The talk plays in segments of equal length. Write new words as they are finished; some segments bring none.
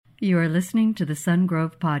You are listening to the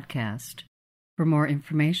Sungrove Podcast. For more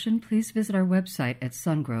information, please visit our website at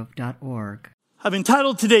sungrove.org. I've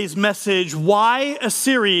entitled today's message, Why a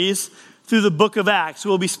Series Through the Book of Acts.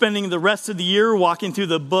 We'll be spending the rest of the year walking through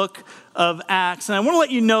the book of Acts. And I want to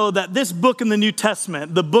let you know that this book in the New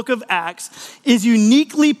Testament, the book of Acts, is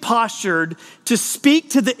uniquely postured to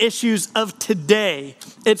speak to the issues of today.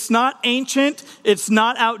 It's not ancient, it's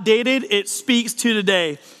not outdated, it speaks to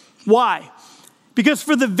today. Why? Because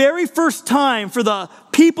for the very first time, for the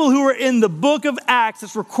people who are in the book of Acts,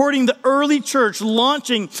 it's recording the early church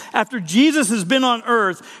launching after Jesus has been on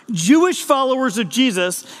earth, Jewish followers of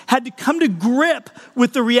Jesus had to come to grip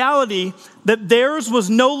with the reality that theirs was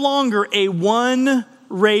no longer a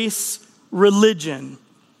one-race religion.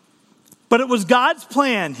 But it was God's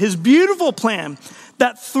plan, his beautiful plan,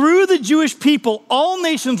 that through the Jewish people, all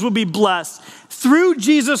nations would be blessed through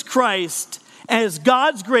Jesus Christ, as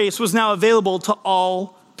God's grace was now available to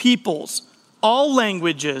all peoples, all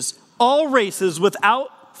languages, all races,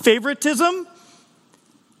 without favoritism,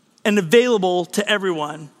 and available to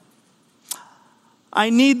everyone.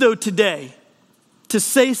 I need, though, today to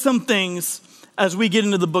say some things as we get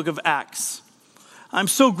into the book of Acts. I'm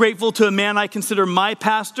so grateful to a man I consider my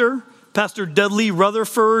pastor, Pastor Dudley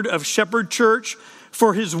Rutherford of Shepherd Church,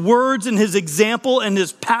 for his words and his example and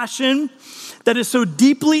his passion that has so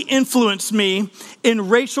deeply influenced me in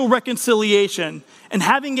racial reconciliation and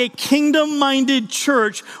having a kingdom-minded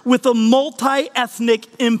church with a multi-ethnic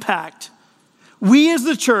impact. We as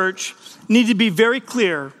the church need to be very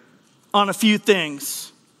clear on a few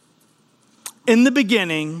things. In the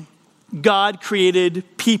beginning, God created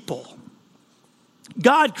people.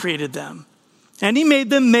 God created them. And he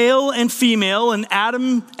made them male and female, and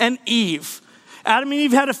Adam and Eve. Adam and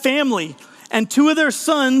Eve had a family, and two of their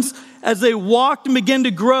sons, as they walked and began to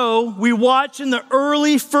grow, we watch in the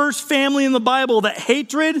early first family in the Bible that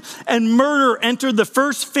hatred and murder entered the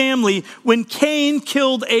first family when Cain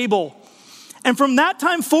killed Abel. And from that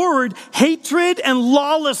time forward, hatred and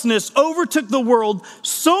lawlessness overtook the world,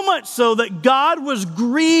 so much so that God was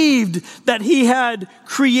grieved that he had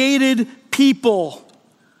created people.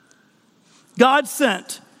 God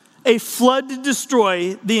sent a flood to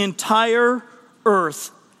destroy the entire earth.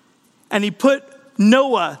 And he put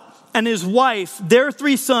Noah and his wife, their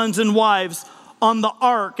 3 sons and wives, on the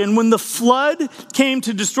ark. And when the flood came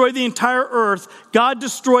to destroy the entire earth, God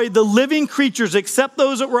destroyed the living creatures except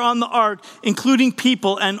those that were on the ark, including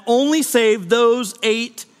people, and only saved those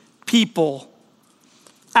 8 people.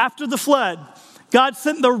 After the flood, God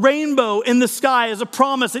sent the rainbow in the sky as a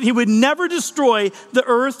promise that he would never destroy the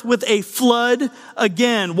earth with a flood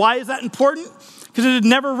again. Why is that important? Because it had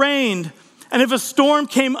never rained. And if a storm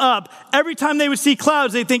came up, every time they would see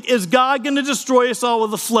clouds, they'd think, is God going to destroy us all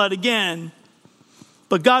with a flood again?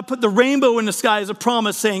 But God put the rainbow in the sky as a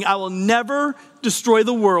promise, saying, I will never destroy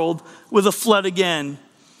the world with a flood again.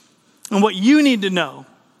 And what you need to know,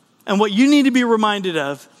 and what you need to be reminded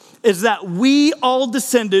of, is that we all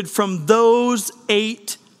descended from those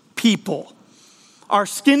 8 people. Our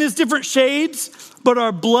skin is different shades, but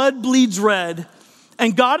our blood bleeds red.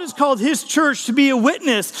 And God has called his church to be a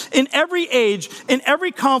witness in every age, in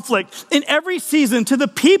every conflict, in every season, to the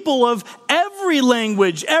people of every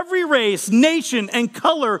language, every race, nation, and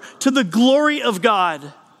color, to the glory of God.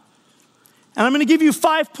 And I'm going to give you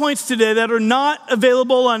 5 points today that are not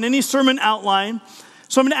available on any sermon outline.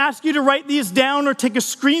 So I'm going to ask you to write these down or take a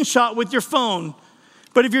screenshot with your phone.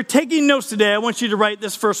 But if you're taking notes today, I want you to write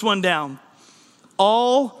this first one down.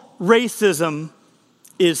 All racism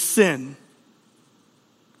is sin.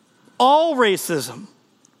 All racism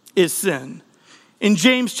is sin. In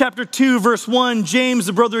James chapter 2, verse 1, James,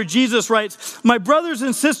 the brother of Jesus, writes, my brothers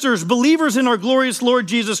and sisters, believers in our glorious Lord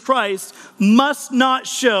Jesus Christ, must not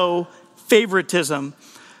show favoritism.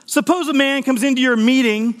 Suppose a man comes into your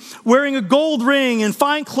meeting wearing a gold ring and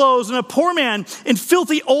fine clothes, and a poor man in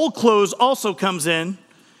filthy old clothes also comes in.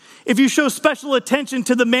 If you show special attention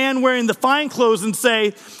to the man wearing the fine clothes and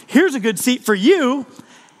say, here's a good seat for you,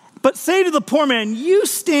 but say to the poor man, you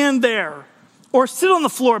stand there or sit on the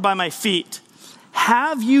floor by my feet.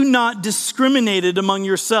 Have you not discriminated among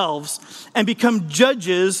yourselves and become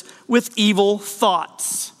judges with evil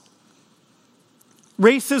thoughts?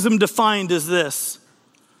 Racism defined as this: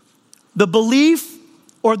 the belief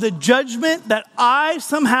or the judgment that I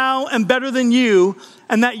somehow am better than you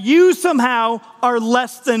and that you somehow are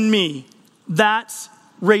less than me. That's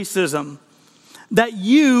racism. That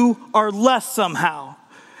you are less somehow.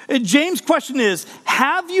 James' question is,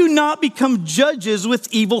 have you not become judges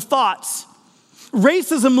with evil thoughts?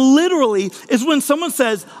 Racism literally is when someone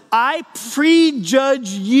says, I prejudge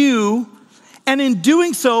you And in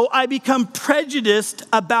doing so, I become prejudiced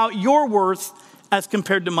about your worth as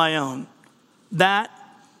compared to my own. That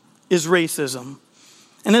is racism.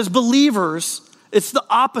 And as believers, it's the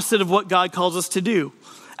opposite of what God calls us to do.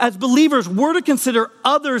 As believers, we're to consider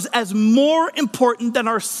others as more important than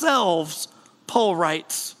ourselves, Paul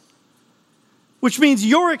writes. Which means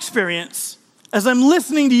your experience, as I'm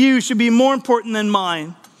listening to you, should be more important than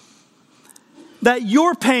mine. That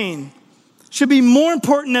your pain should be more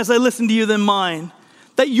important as I listen to you than mine.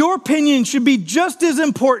 That your opinion should be just as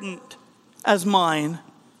important as mine.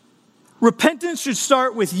 Repentance should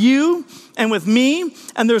start with you and with me,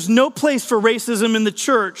 and there's no place for racism in the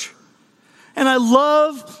church. And I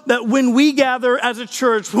love that when we gather as a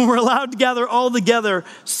church, when we're allowed to gather all together,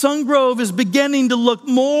 Sungrove is beginning to look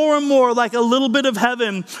more and more like a little bit of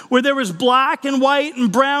heaven, where there is black and white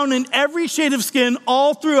and brown and every shade of skin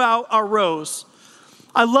all throughout our rows.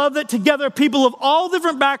 I love that together people of all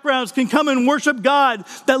different backgrounds can come and worship God,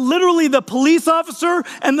 that literally the police officer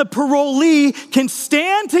and the parolee can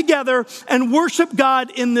stand together and worship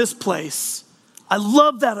God in this place. I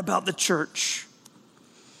love that about the church.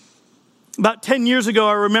 About 10 years ago,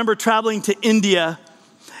 I remember traveling to India.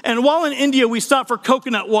 And while in India, we stopped for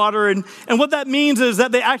coconut water. And what that means is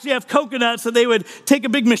that they actually have coconuts that they would take a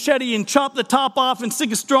big machete and chop the top off and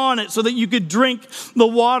stick a straw in it so that you could drink the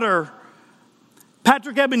water.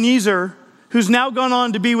 Patrick Ebenezer, who's now gone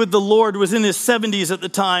on to be with the Lord, was in his 70s at the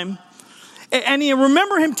time. And I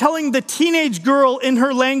remember him telling the teenage girl in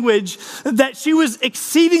her language that she was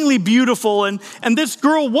exceedingly beautiful. And this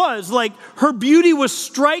girl was, like, her beauty was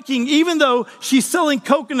striking, even though she's selling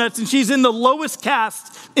coconuts and she's in the lowest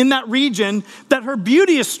caste in that region, that her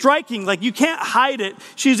beauty is striking. Like, you can't hide it.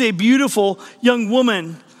 She's a beautiful young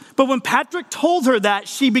woman. But when Patrick told her that,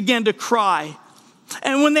 she began to cry.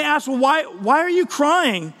 And when they asked, well, why are you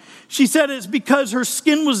crying? She said it's because her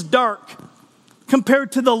skin was dark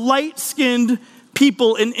compared to the light-skinned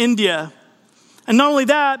people in India. And not only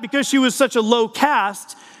that, because she was such a low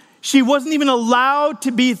caste, she wasn't even allowed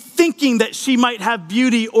to be thinking that she might have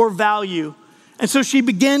beauty or value. And so she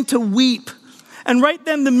began to weep. And right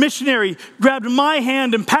then the missionary grabbed my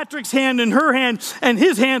hand and Patrick's hand and her hand and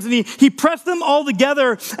his hands, and he pressed them all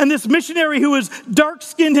together. And this missionary, who was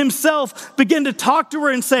dark-skinned himself, began to talk to her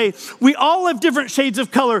and say, we all have different shades of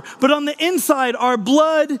color, but on the inside our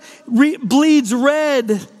blood bleeds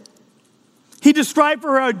red. He described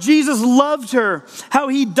for her how Jesus loved her, how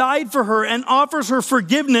he died for her and offers her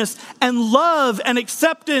forgiveness and love and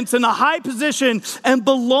acceptance and a high position and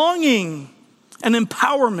belonging and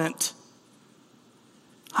empowerment.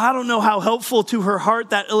 I don't know how helpful to her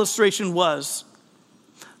heart that illustration was.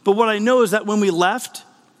 But what I know is that when we left,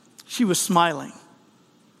 she was smiling.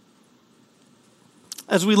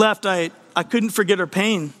 As we left, I couldn't forget her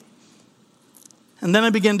pain. And then I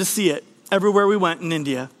began to see it everywhere we went in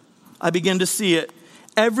India. I began to see it.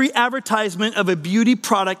 Every advertisement of a beauty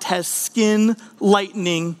product has skin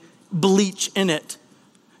lightening bleach in it.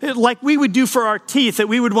 Like we would do for our teeth, that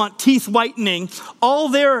we would want teeth whitening. All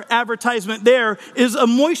their advertisement there is a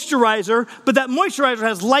moisturizer, but that moisturizer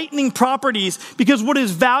has lightening properties because what is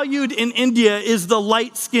valued in India is the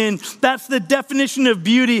light skin. That's the definition of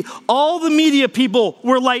beauty. All the media people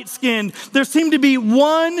were light skinned. There seemed to be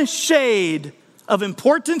one shade of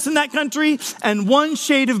importance in that country and one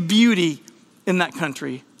shade of beauty in that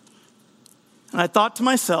country. And I thought to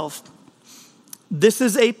myself, this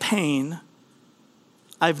is a pain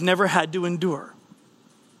I've never had to endure.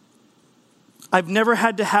 I've never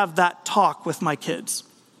had to have that talk with my kids.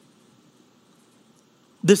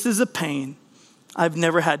 This is a pain I've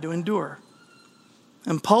never had to endure.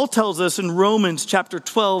 And Paul tells us in Romans chapter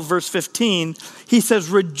 12, verse 15, he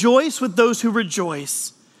says, rejoice with those who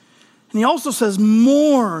rejoice. And he also says,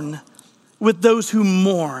 mourn with those who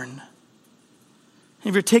mourn.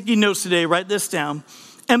 If you're taking notes today, write this down.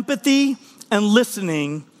 Empathy and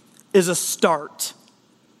listening is a start.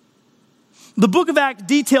 The book of Acts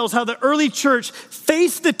details how the early church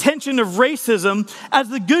faced the tension of racism as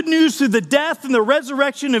the good news through the death and the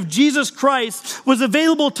resurrection of Jesus Christ was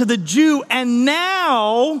available to the Jew and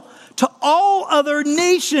now to all other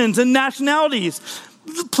nations and nationalities.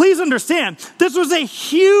 Please understand, this was a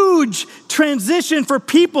huge transition for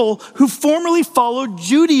people who formerly followed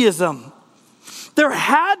Judaism. There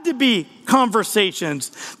had to be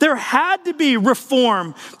conversations. There had to be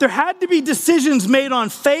reform. There had to be decisions made on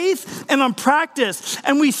faith and on practice.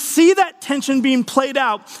 And we see that tension being played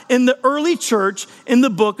out in the early church in the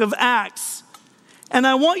book of Acts. And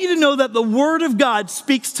I want you to know that the Word of God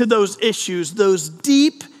speaks to those issues, those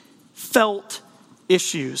deep felt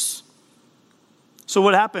issues. So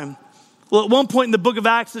what happened? Well, at one point in the book of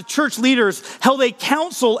Acts, the church leaders held a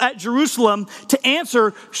council at Jerusalem to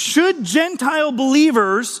answer, should Gentile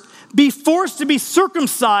believers be forced to be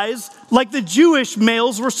circumcised like the Jewish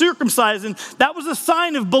males were circumcised? And that was a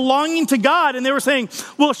sign of belonging to God. And they were saying,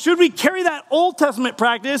 well, should we carry that Old Testament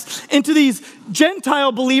practice into these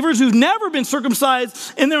Gentile believers who've never been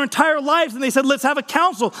circumcised in their entire lives? And they said, let's have a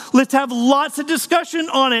council. Let's have lots of discussion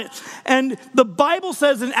on it. And the Bible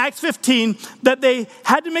says in Acts 15 that they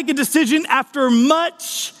had to make a decision after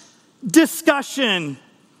much discussion.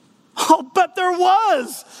 Oh, but there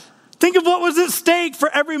was. Think of what was at stake for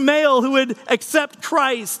every male who would accept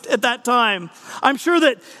Christ at that time. I'm sure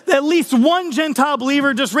that at least one Gentile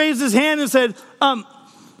believer just raised his hand and said,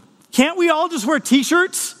 can't we all just wear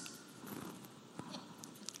t-shirts?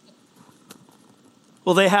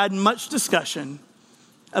 Well, they had much discussion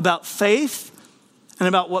about faith and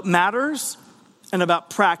about what matters and about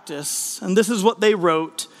practice. And this is what they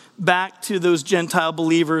wrote back to those Gentile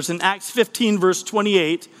believers. In Acts 15, verse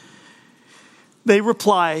 28, they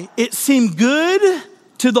reply, it seemed good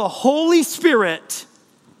to the Holy Spirit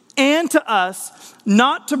and to us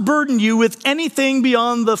not to burden you with anything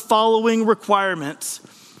beyond the following requirements.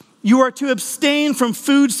 You are to abstain from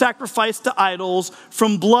food sacrificed to idols,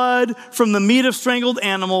 from blood, from the meat of strangled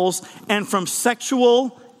animals, and from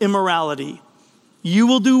sexual immorality. You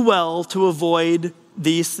will do well to avoid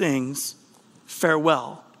these things.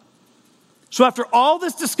 Farewell. So after all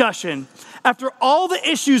this discussion, after all the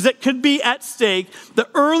issues that could be at stake, the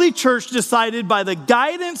early church decided by the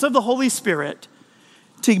guidance of the Holy Spirit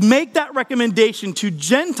to make that recommendation to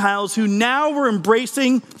Gentiles who now were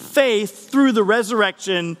embracing faith through the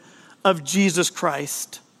resurrection of Jesus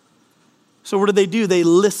Christ. So what did they do? They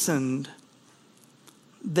listened.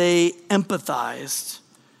 They empathized.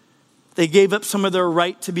 They gave up some of their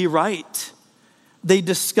right to be right. They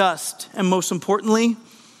discussed, and most importantly,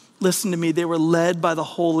 listen to me, they were led by the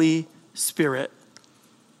Holy Spirit.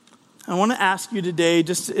 I want to ask you today,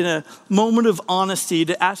 just in a moment of honesty,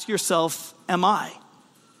 to ask yourself, am I?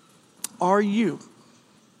 Are you?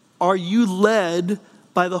 Are you led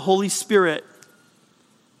by the Holy Spirit?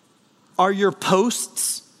 Are your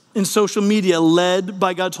posts in social media led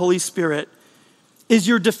by God's Holy Spirit? Is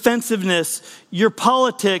your defensiveness, your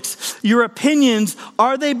politics, your opinions,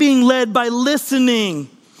 are they being led by listening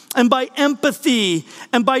and by empathy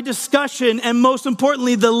and by discussion and most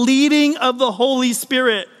importantly, the leading of the Holy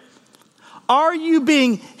Spirit? Are you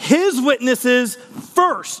being his witnesses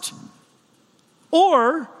first?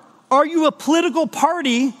 Or are you a political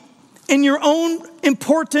party in your own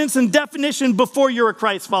importance and definition before you're a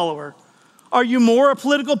Christ follower? Are you more a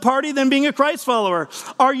political party than being a Christ follower?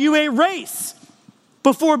 Are you a race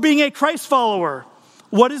before being a Christ follower?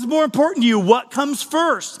 What is more important to you? What comes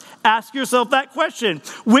first? Ask yourself that question.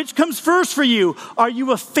 Which comes first for you? Are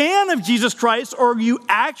you a fan of Jesus Christ, or are you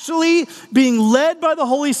actually being led by the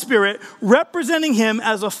Holy Spirit, representing him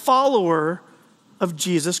as a follower of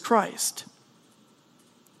Jesus Christ?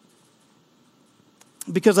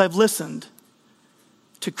 Because I've listened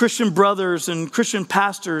to Christian brothers and Christian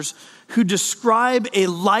pastors who describe a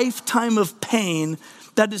lifetime of pain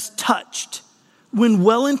that is touched when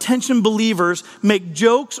well-intentioned believers make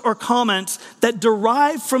jokes or comments that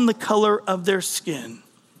derive from the color of their skin.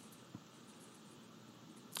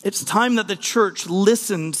 It's time that the church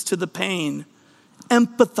listens to the pain,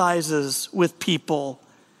 empathizes with people,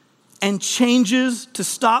 and changes to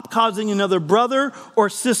stop causing another brother or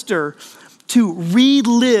sister to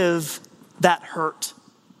relive that hurt.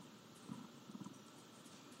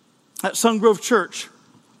 At Sungrove Church,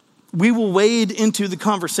 we will wade into the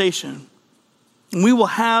conversation. And we will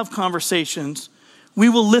have conversations. We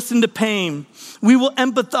will listen to pain. We will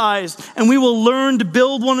empathize, and we will learn to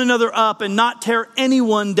build one another up and not tear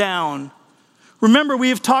anyone down. Remember, we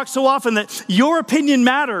have talked so often that your opinion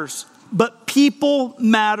matters, but people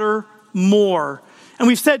matter more. And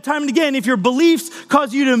we've said time and again, if your beliefs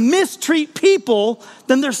cause you to mistreat people,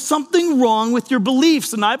 then there's something wrong with your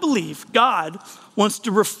beliefs. And I believe God wants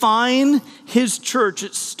to refine his church.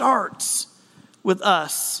 It starts with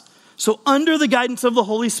us. So under the guidance of the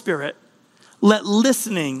Holy Spirit, let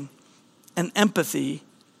listening and empathy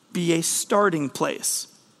be a starting place.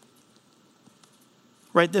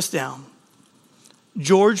 Write this down.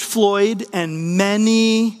 George Floyd and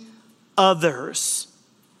many others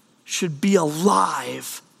should be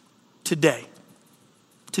alive today.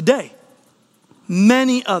 Today,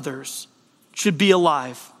 many others should be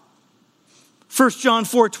alive. 1 John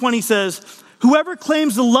 4:20 says, whoever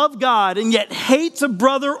claims to love God and yet hates a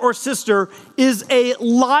brother or sister is a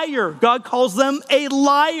liar. God calls them a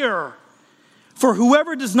liar. For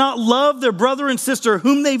whoever does not love their brother and sister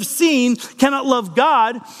whom they've seen cannot love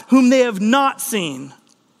God whom they have not seen.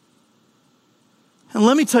 And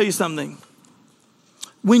let me tell you something.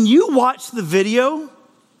 When you watch the video,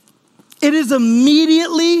 it is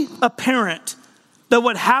immediately apparent that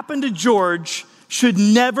what happened to George should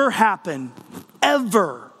never happen,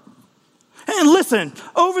 ever. And listen,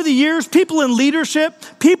 over the years, people in leadership,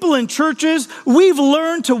 people in churches, we've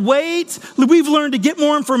learned to wait. We've learned to get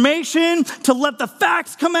more information, to let the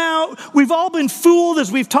facts come out. We've all been fooled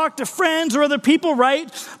as we've talked to friends or other people,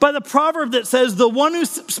 right? By the proverb that says, the one who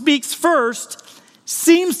speaks first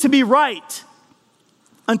seems to be right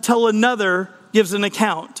until another gives an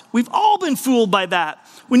account. We've all been fooled by that.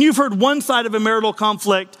 When you've heard one side of a marital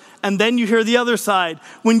conflict, and then you hear the other side.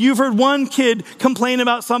 When you've heard one kid complain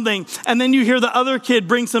about something, and then you hear the other kid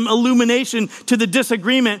bring some illumination to the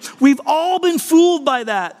disagreement. We've all been fooled by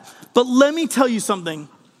that. But let me tell you something.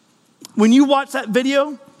 When you watch that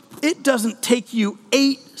video, it doesn't take you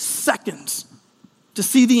 8 seconds to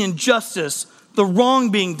see the injustice, the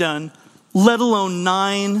wrong being done, let alone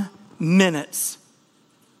 9 minutes.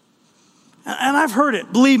 And I've heard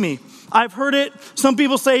it, believe me. I've heard it. Some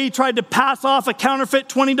people say he tried to pass off a counterfeit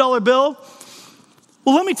 $20 bill.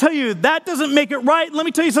 Well, let me tell you, that doesn't make it right. Let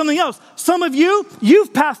me tell you something else. Some of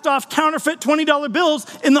you've passed off counterfeit $20 bills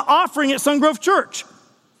in the offering at Sungrove Church.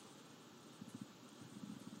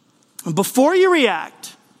 And before you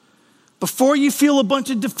react, before you feel a bunch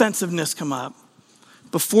of defensiveness come up,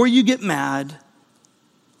 before you get mad,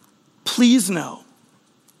 please know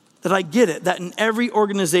that I get it, that in every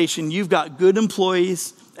organization, you've got good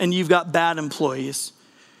employees and you've got bad employees.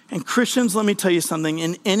 And Christians, let me tell you something,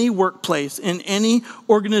 in any workplace, in any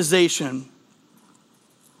organization,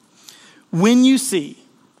 when you see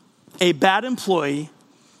a bad employee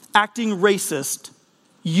acting racist,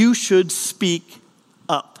 you should speak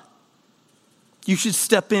up. You should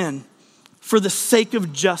step in for the sake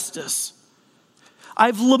of justice.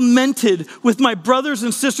 I've lamented with my brothers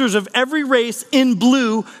and sisters of every race in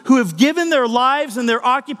blue who have given their lives and their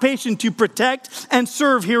occupation to protect and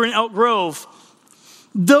serve here in Elk Grove.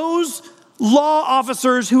 Those law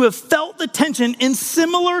officers who have felt the tension in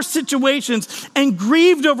similar situations and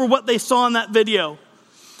grieved over what they saw in that video.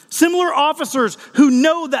 Similar officers who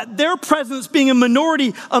know that their presence being a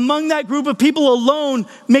minority among that group of people alone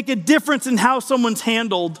make a difference in how someone's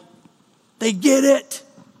handled. They get it.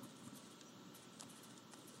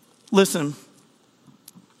 Listen,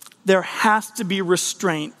 there has to be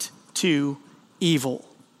restraint to evil.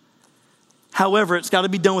 However, it's got to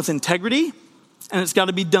be done with integrity and it's got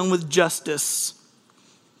to be done with justice.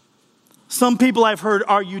 Some people I've heard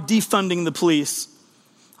argue defunding the police.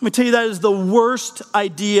 Let me tell you, that is the worst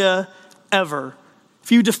idea ever.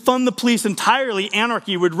 If you defund the police entirely,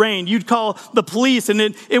 anarchy would reign. You'd call the police and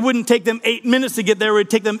it wouldn't take them 8 minutes to get there, it would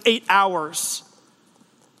take them 8 hours.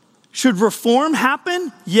 Should reform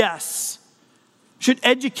happen? Yes. Should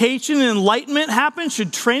education and enlightenment happen?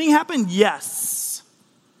 Should training happen? Yes.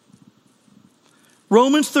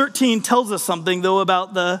 Romans 13 tells us something, though,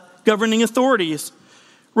 about the governing authorities.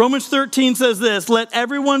 Romans 13 says this, let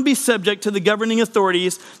everyone be subject to the governing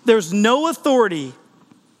authorities. There's no authority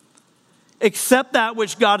except that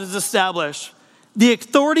which God has established. The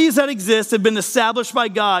authorities that exist have been established by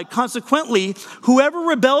God. Consequently, whoever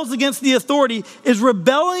rebels against the authority is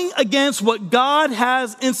rebelling against what God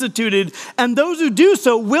has instituted. And those who do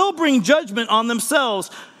so will bring judgment on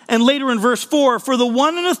themselves. And later in verse 4, for the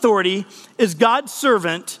one in authority is God's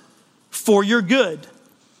servant for your good.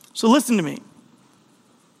 So listen to me.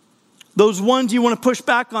 Those ones you want to push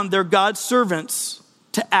back on, they're God's servants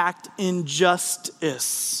to act in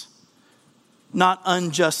justice, not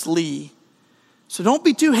unjustly. So don't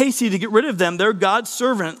be too hasty to get rid of them. They're God's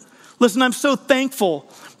servant. Listen, I'm so thankful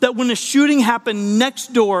that when a shooting happened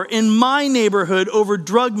next door in my neighborhood over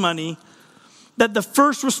drug money, that the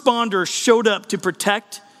first responders showed up to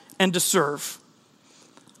protect and to serve.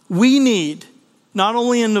 We need, not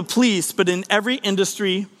only in the police, but in every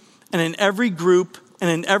industry and in every group and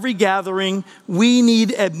in every gathering, we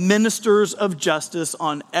need administrators of justice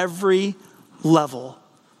on every level.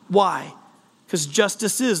 Why? Because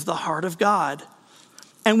justice is the heart of God.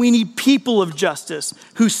 And we need people of justice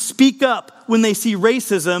who speak up when they see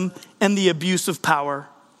racism and the abuse of power.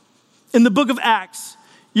 In the book of Acts,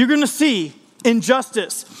 you're going to see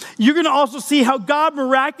injustice. You're going to also see how God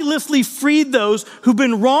miraculously freed those who've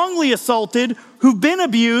been wrongly assaulted, who've been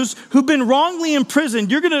abused, who've been wrongly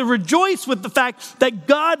imprisoned. You're going to rejoice with the fact that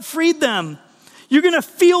God freed them. You're going to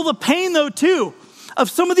feel the pain, though, too,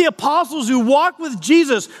 of some of the apostles who walked with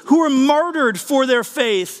Jesus, who were martyred for their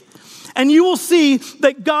faith. And you will see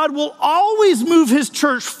that God will always move his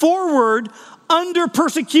church forward under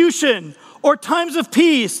persecution, or times of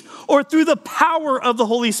peace, or through the power of the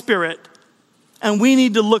Holy Spirit. And we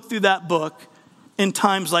need to look through that book in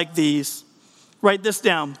times like these. Write this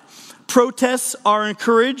down. Protests are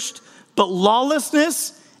encouraged, but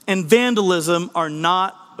lawlessness and vandalism are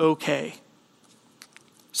not okay.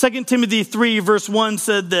 2 Timothy 3 verse 1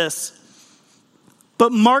 said this,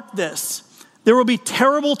 but mark this, there will be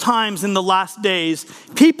terrible times in the last days.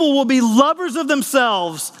 People will be lovers of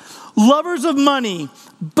themselves, lovers of money,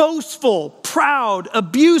 boastful, proud,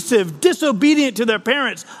 abusive, disobedient to their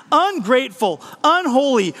parents, ungrateful,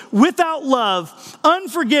 unholy, without love,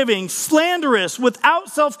 unforgiving, slanderous, without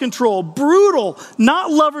self-control, brutal,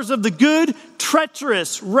 not lovers of the good,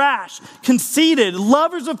 treacherous, rash, conceited,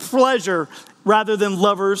 lovers of pleasure rather than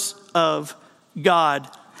lovers of God,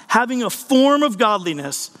 having a form of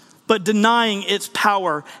godliness, but denying its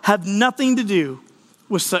power. Have nothing to do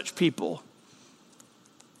with such people.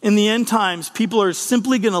 In the end times, people are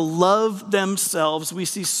simply going to love themselves. We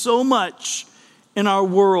see so much in our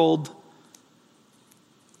world.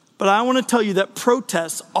 But I want to tell you that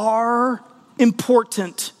protests are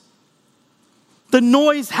important. The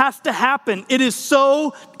noise has to happen. It is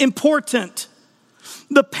so important.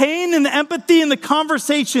 The pain and the empathy and the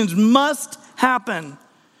conversations must happen.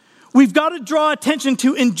 We've got to draw attention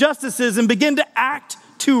to injustices and begin to act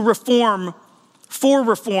to reform, for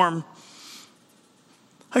reform.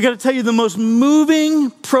 I got to tell you, the most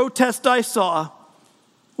moving protest I saw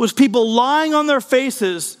was people lying on their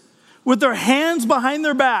faces with their hands behind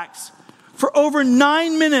their backs for over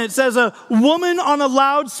 9 minutes as a woman on a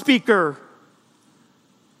loudspeaker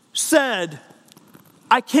said,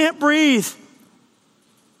 I can't breathe.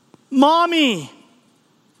 Mommy,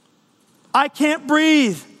 I can't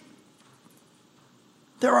breathe.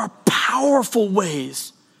 There are powerful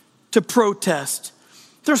ways to protest.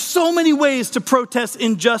 There's so many ways to protest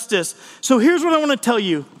injustice. So here's what I want to tell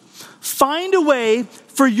you. Find a way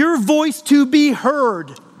for your voice to be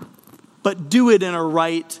heard, but do it in a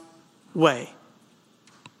right way.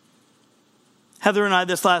 Heather and I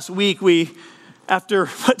this last week, after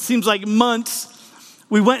what seems like months,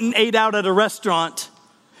 we went and ate out at a restaurant.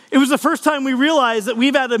 It was the first time we realized that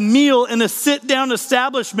we've had a meal in a sit-down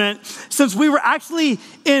establishment since we were actually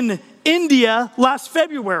in India last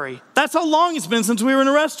February. That's how long it's been since we were in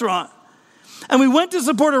a restaurant. And we went to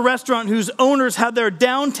support a restaurant whose owners had their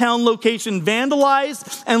downtown location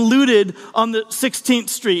vandalized and looted on the 16th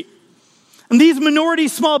Street. And these minority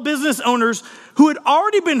small business owners who had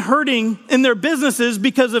already been hurting in their businesses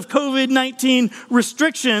because of COVID-19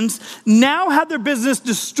 restrictions now had their business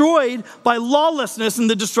destroyed by lawlessness and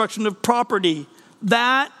the destruction of property.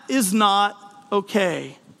 That is not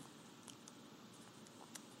okay.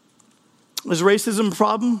 Is racism a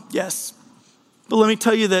problem? Yes. But let me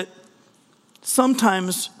tell you that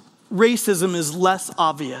sometimes racism is less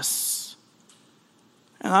obvious.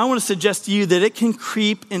 And I want to suggest to you that it can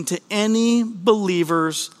creep into any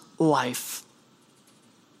believer's life.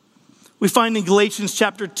 We find in Galatians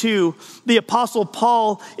chapter 2, the Apostle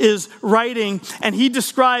Paul is writing, and he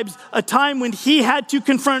describes a time when he had to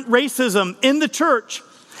confront racism in the church.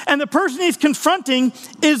 And the person he's confronting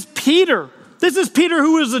is Peter. This is Peter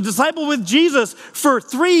who was a disciple with Jesus for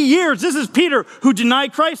 3 years. This is Peter who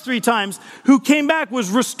denied Christ 3 times, who came back,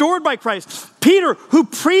 was restored by Christ. Peter who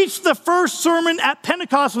preached the first sermon at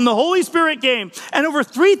Pentecost when the Holy Spirit came, and over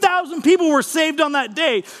 3,000 people were saved on that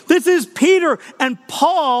day. This is Peter, and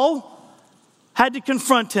Paul had to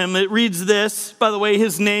confront him. It reads this, by the way,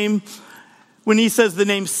 his name, when he says the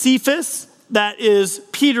name Cephas, that is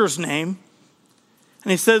Peter's name.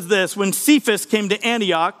 And he says this, when Cephas came to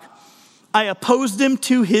Antioch, I opposed him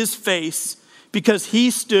to his face because he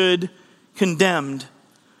stood condemned.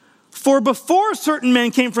 For before certain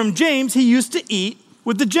men came from James, he used to eat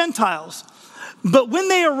with the Gentiles. But when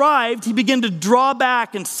they arrived, he began to draw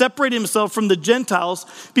back and separate himself from the Gentiles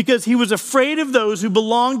because he was afraid of those who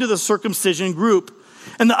belonged to the circumcision group.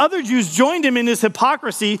 And the other Jews joined him in his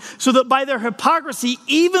hypocrisy, so that by their hypocrisy,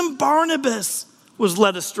 even Barnabas was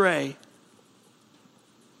led astray.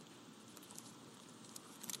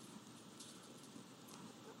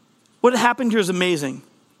 What happened here is amazing.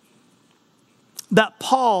 That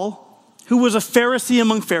Paul, who was a Pharisee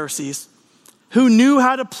among Pharisees, who knew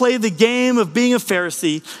how to play the game of being a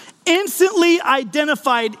Pharisee, instantly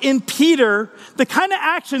identified in Peter the kind of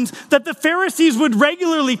actions that the Pharisees would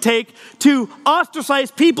regularly take to ostracize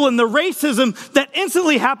people, and the racism that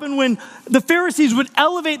instantly happened when the Pharisees would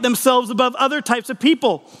elevate themselves above other types of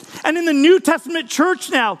people. And in the New Testament church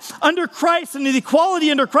now, under Christ and the equality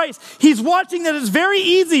under Christ, he's watching that it's very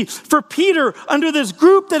easy for Peter, under this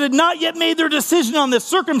group that had not yet made their decision on this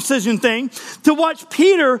circumcision thing, to watch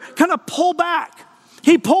Peter kind of pull back.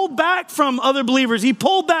 He pulled back from other believers. He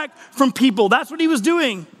pulled back from people. That's what he was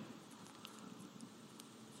doing.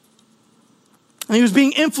 And he was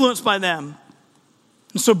being influenced by them.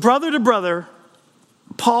 And so brother to brother,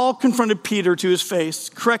 Paul confronted Peter to his face,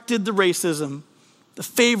 corrected the racism, the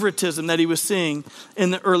favoritism that he was seeing in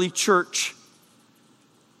the early church.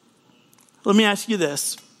 Let me ask you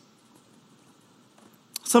this.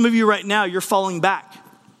 Some of you right now, you're falling back.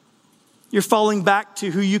 You're falling back to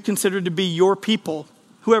who you consider to be your people,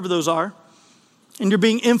 whoever those are. And you're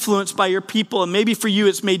being influenced by your people. And maybe for you,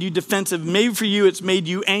 it's made you defensive. Maybe for you, it's made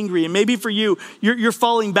you angry. And maybe for you, you're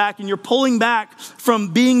falling back and you're pulling back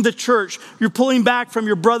from being the church. You're pulling back from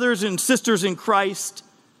your brothers and sisters in Christ.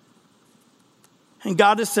 And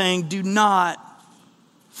God is saying, do not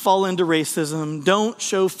fall into racism. Don't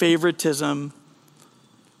show favoritism,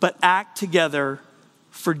 but act together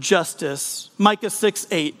for justice. Micah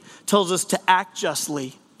 6:8 tells us to act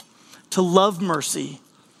justly, to love mercy,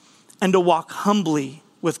 and to walk humbly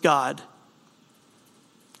with God.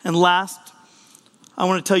 And last, I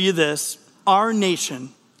want to tell you this. Our nation,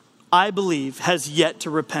 I believe, has yet to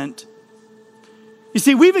repent. You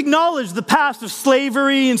see, we've acknowledged the past of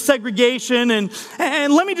slavery and segregation, and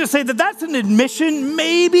let me just say that that's an admission.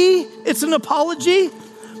 Maybe it's an apology,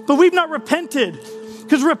 but we've not repented.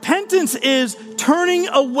 Because repentance is turning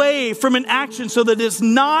away from an action so that it's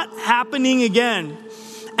not happening again.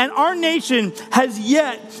 And our nation has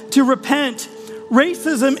yet to repent.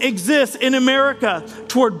 Racism exists in America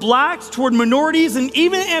toward blacks, toward minorities, and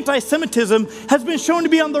even anti-Semitism has been shown to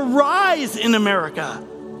be on the rise in America.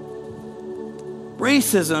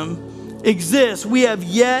 Racism exists. We have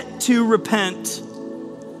yet to repent.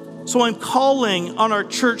 So I'm calling on our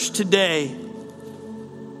church today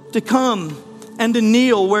to come and to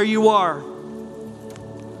kneel where you are.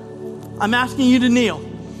 I'm asking you to kneel.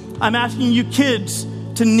 I'm asking you kids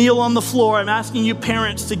to kneel on the floor. I'm asking you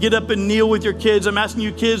parents to get up and kneel with your kids. I'm asking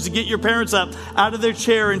you kids to get your parents up out of their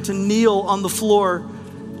chair and to kneel on the floor.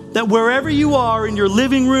 That wherever you are, in your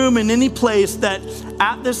living room, in any place, that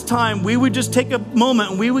at this time we would just take a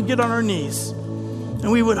moment and we would get on our knees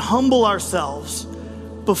and we would humble ourselves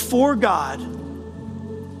before God.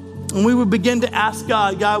 And we would begin to ask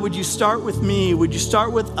God, God, would you start with me? Would you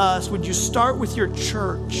start with us? Would you start with your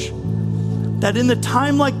church? That in the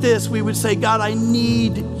time like this, we would say, God, I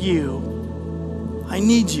need you. I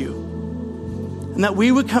need you. And that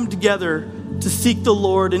we would come together to seek the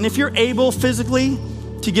Lord. And if you're able physically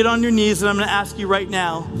to get on your knees, and I'm going to ask you right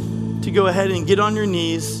now to go ahead and get on your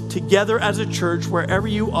knees together as a church, wherever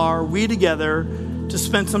you are, we together to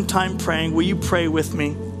spend some time praying. Will you pray with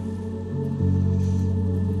me?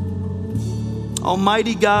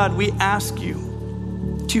 Almighty God, we ask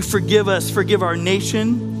you to forgive us, forgive our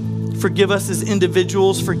nation, forgive us as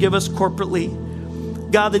individuals, forgive us corporately.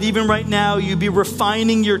 God, that even right now you be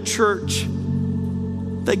refining your church.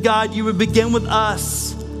 That God, you would begin with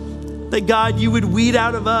us. That God, you would weed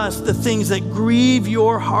out of us the things that grieve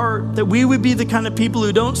your heart. That we would be the kind of people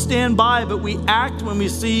who don't stand by, but we act when we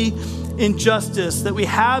see injustice. That we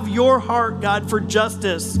have your heart, God, for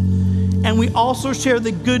justice. And we also share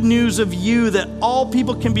the good news of you, that all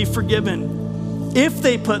people can be forgiven if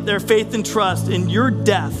they put their faith and trust in your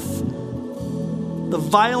death, the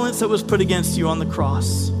violence that was put against you on the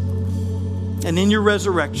cross, and in your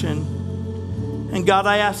resurrection. And God,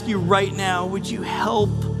 I ask you right now, would you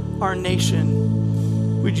help our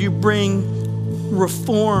nation? Would you bring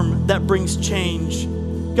reform that brings change?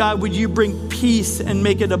 God, would you bring peace and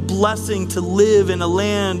make it a blessing to live in a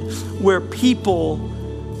land where people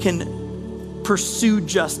can pursue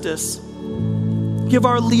justice? Give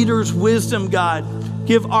our leaders wisdom, God.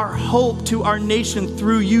 Give our hope to our nation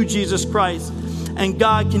through you, Jesus Christ. And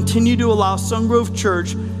God, continue to allow Sungrove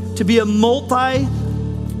Church to be a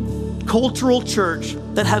multi-cultural church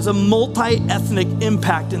that has a multi-ethnic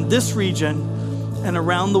impact in this region and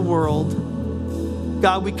around the world.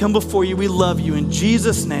 God, we come before you. We love you. In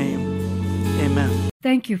Jesus' name, amen.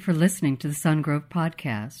 Thank you for listening to the Sungrove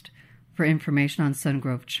Podcast. For information on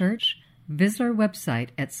Sungrove Church, visit our website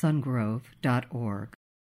at sungrove.org.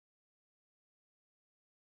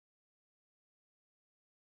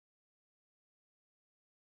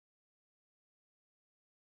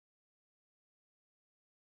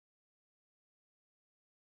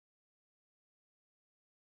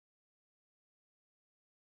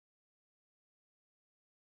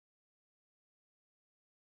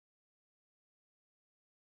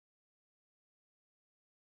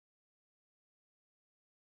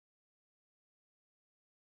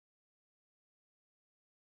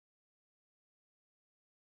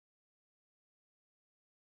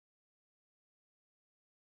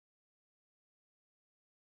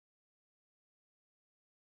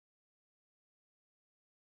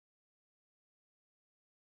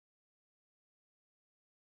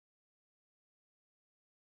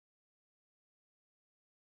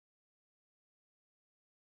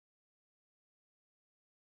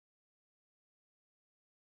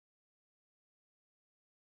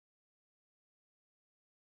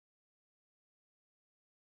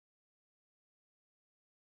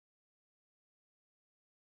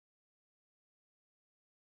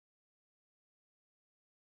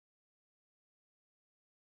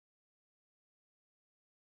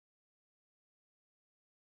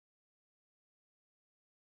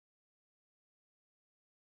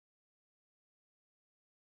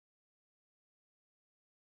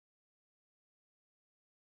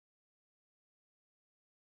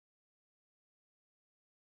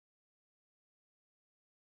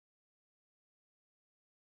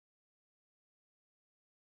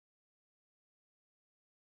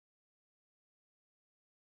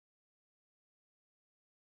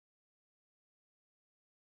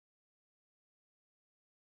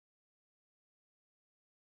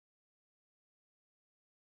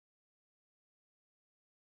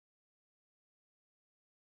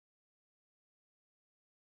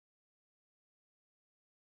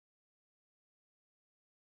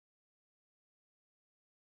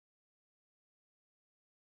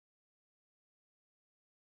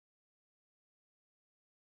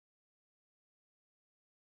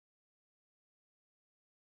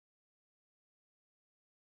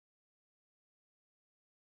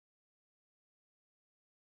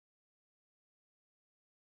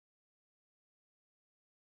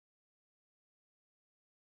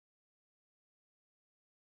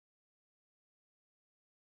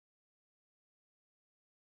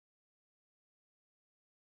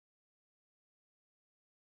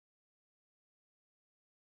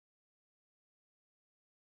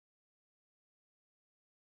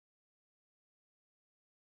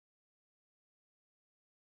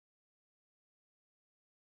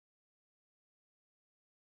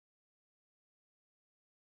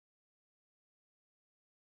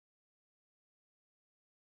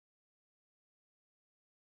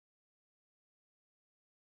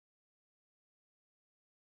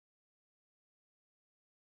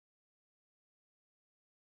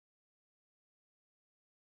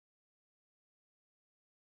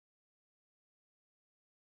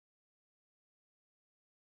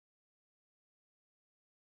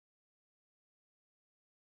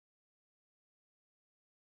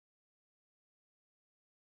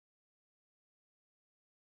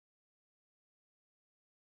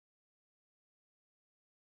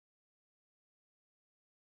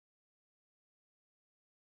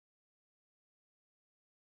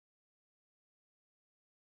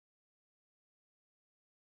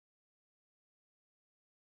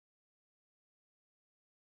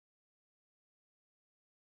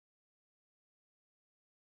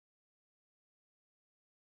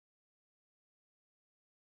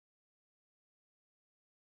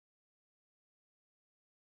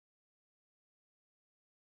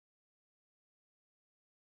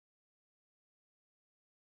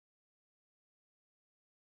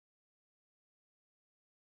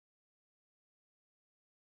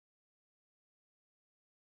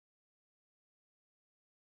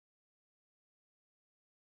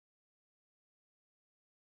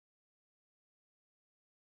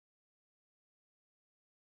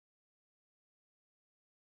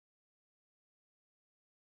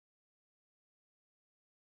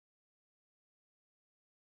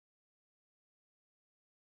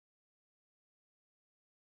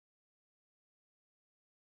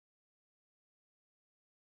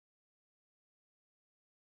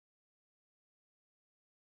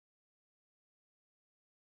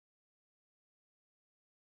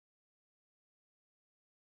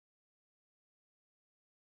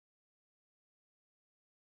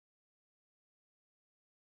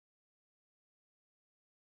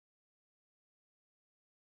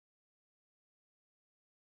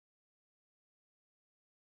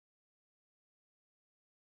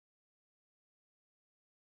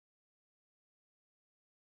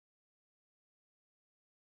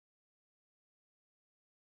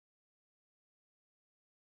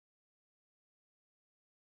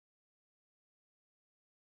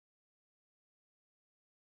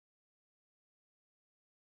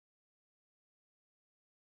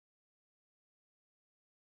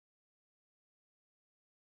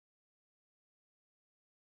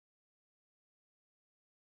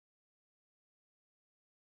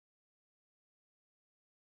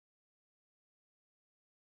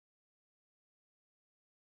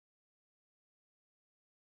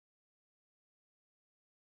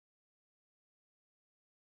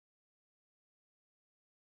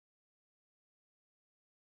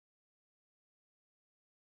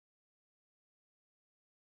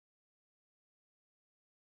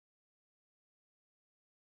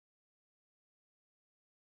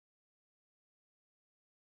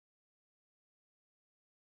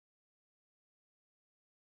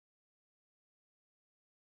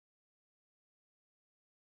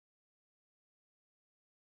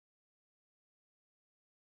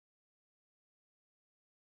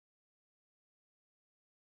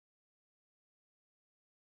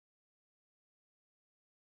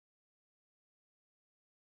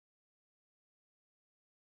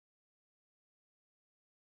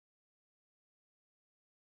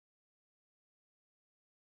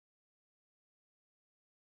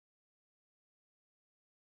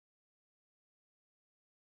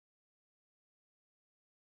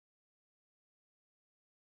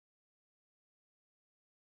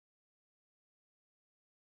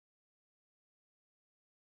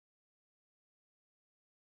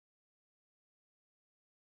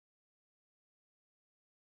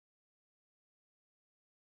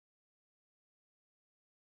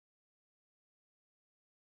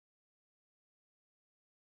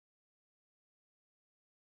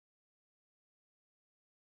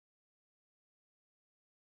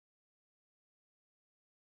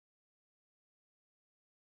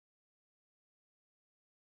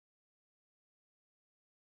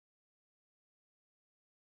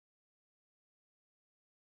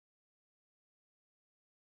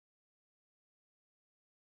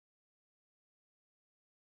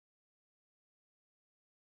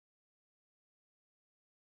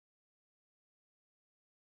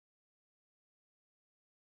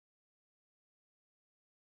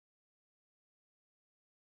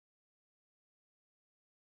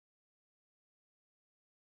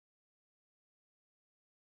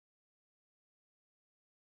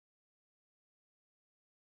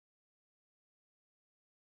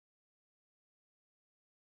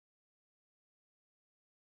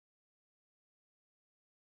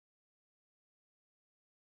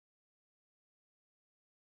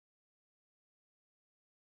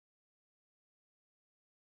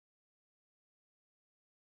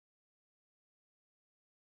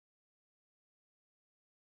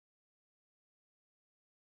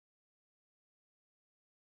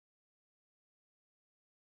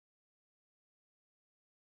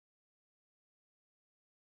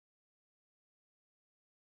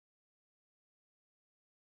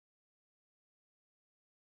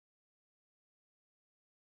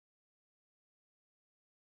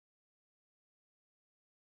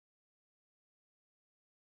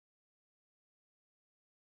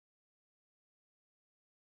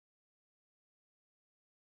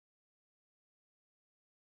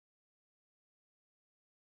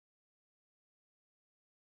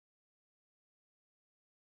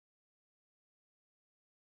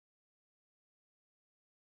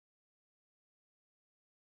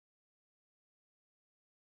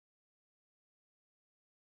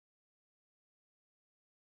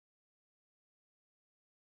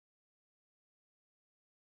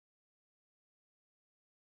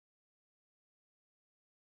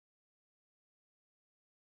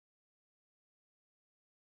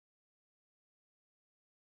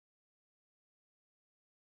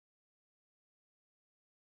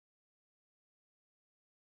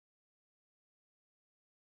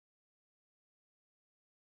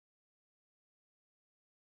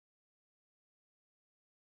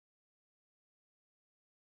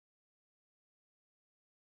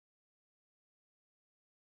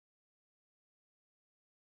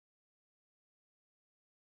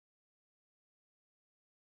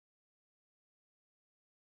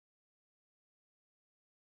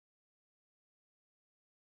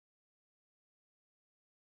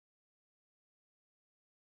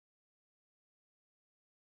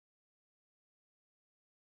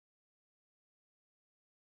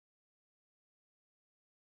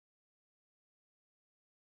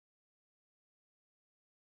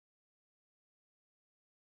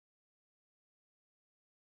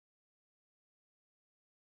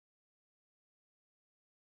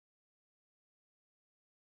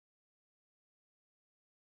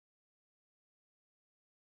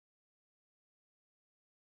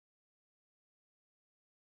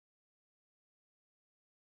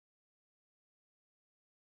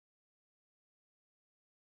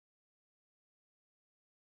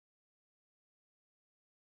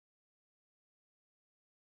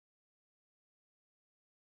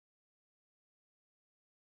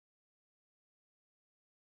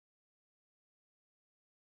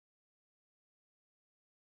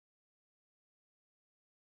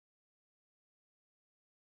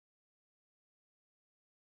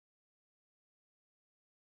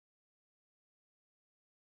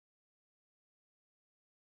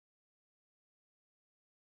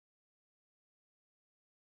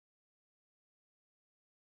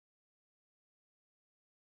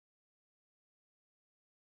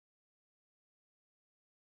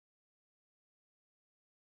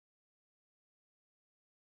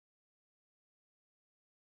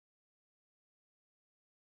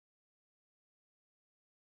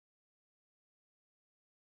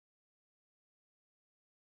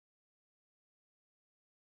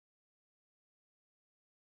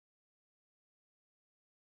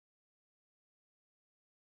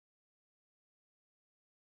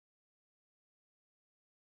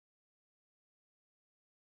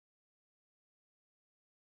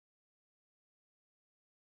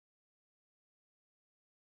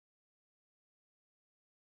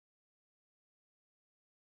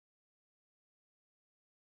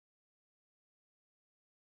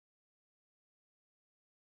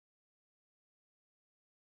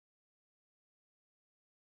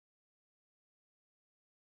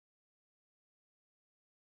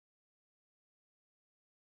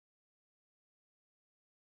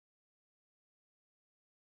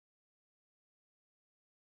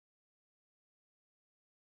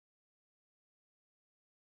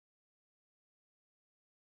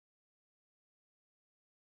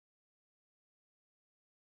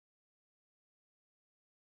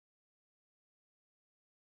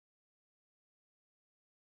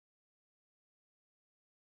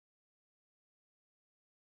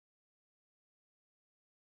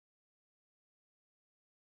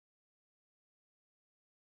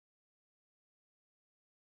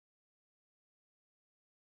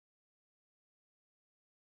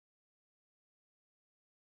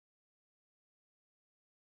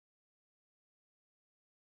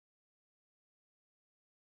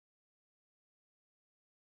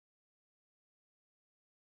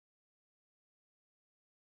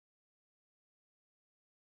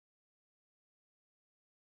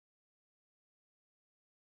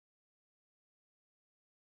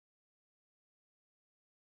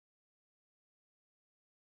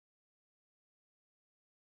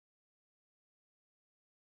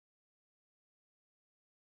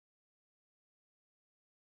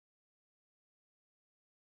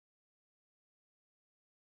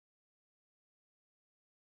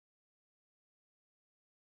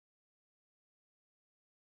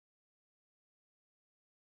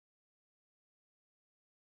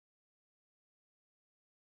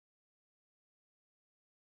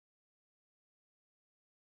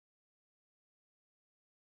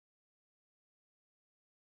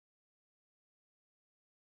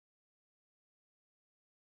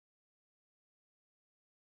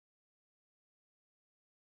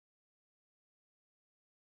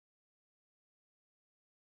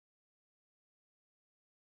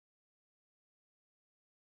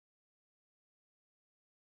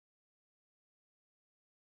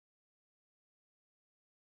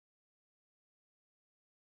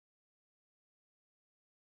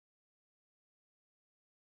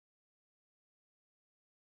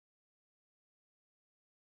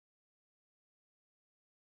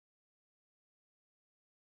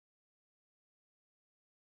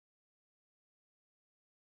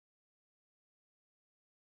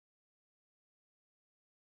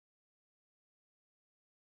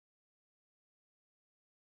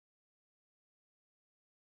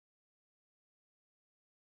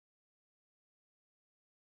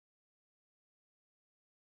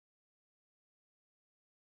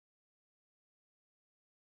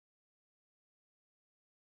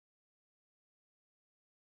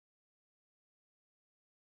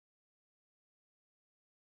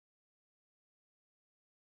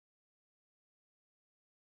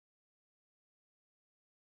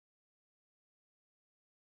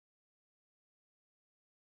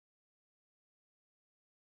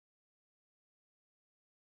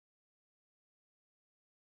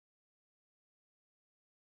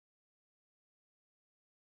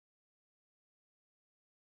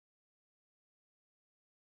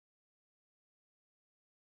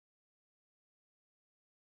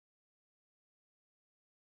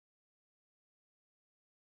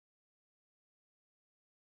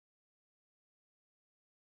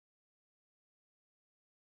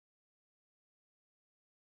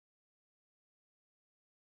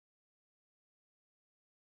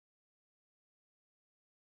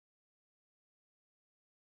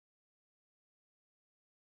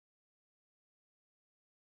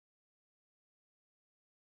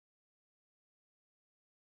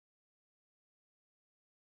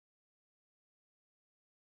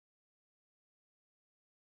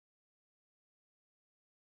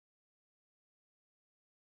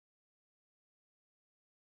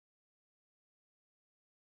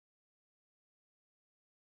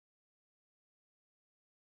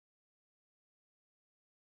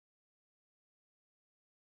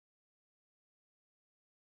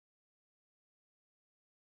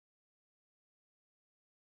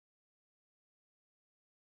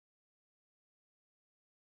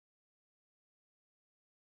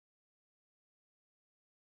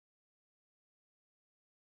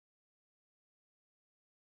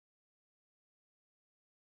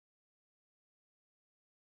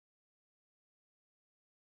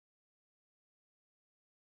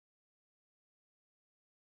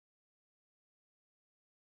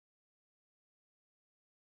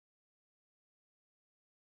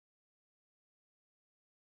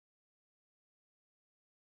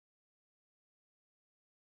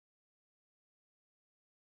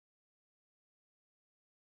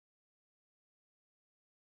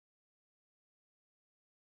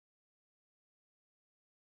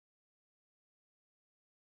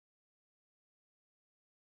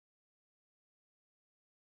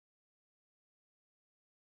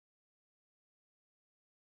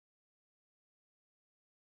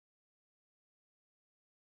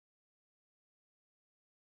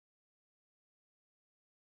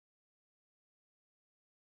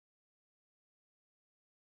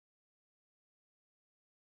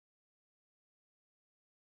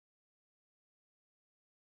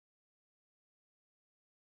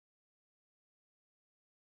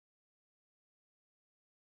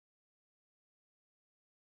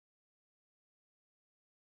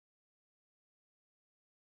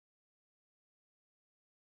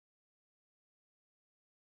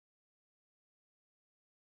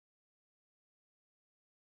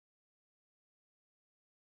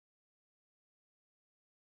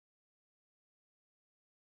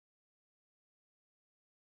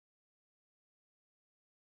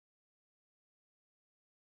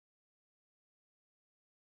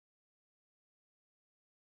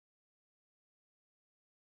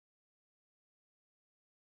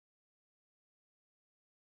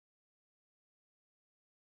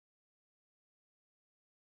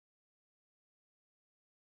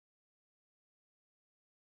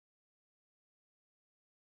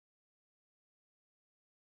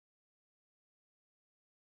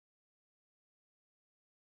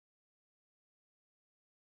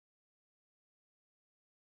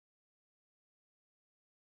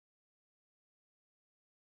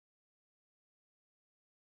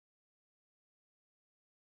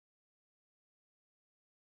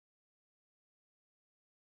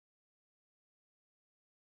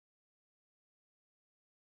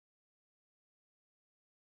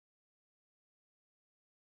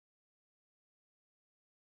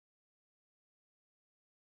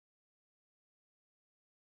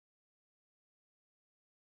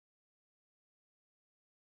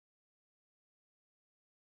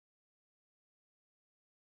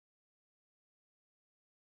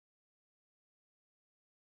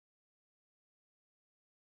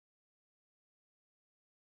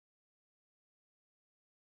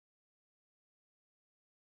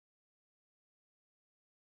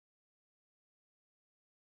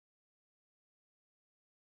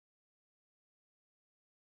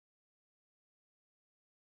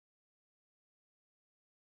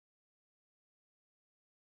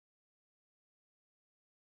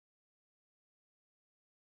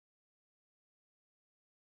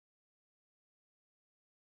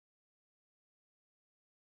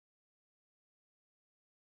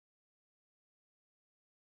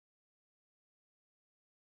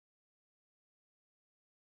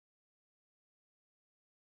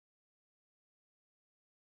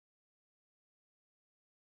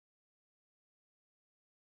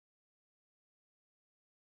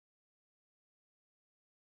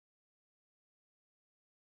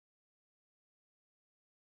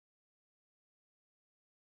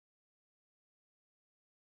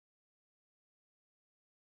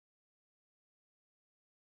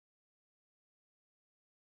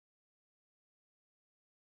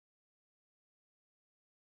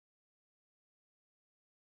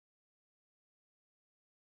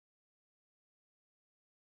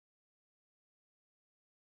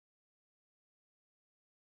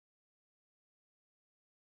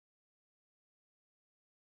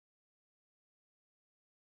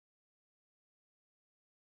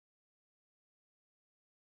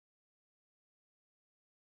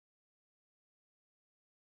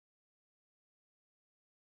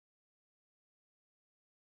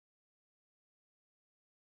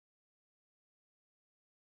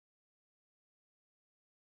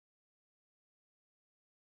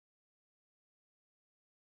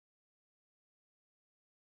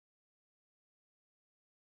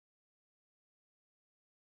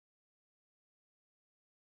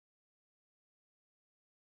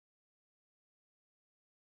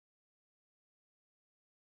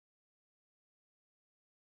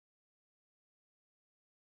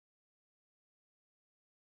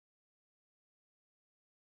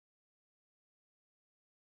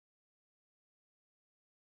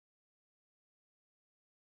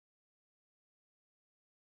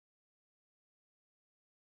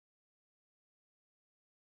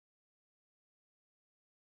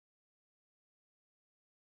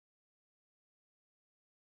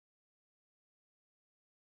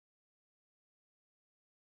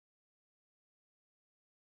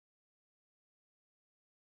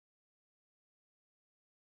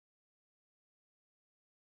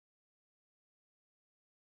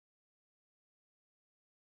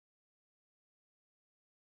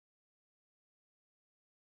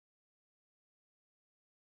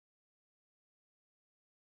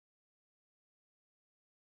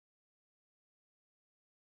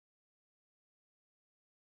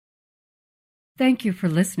 Thank you for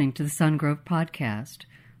listening to the Sungrove Podcast.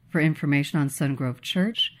 For information on Sungrove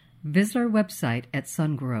Church, visit our website at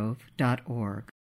sungrove.org.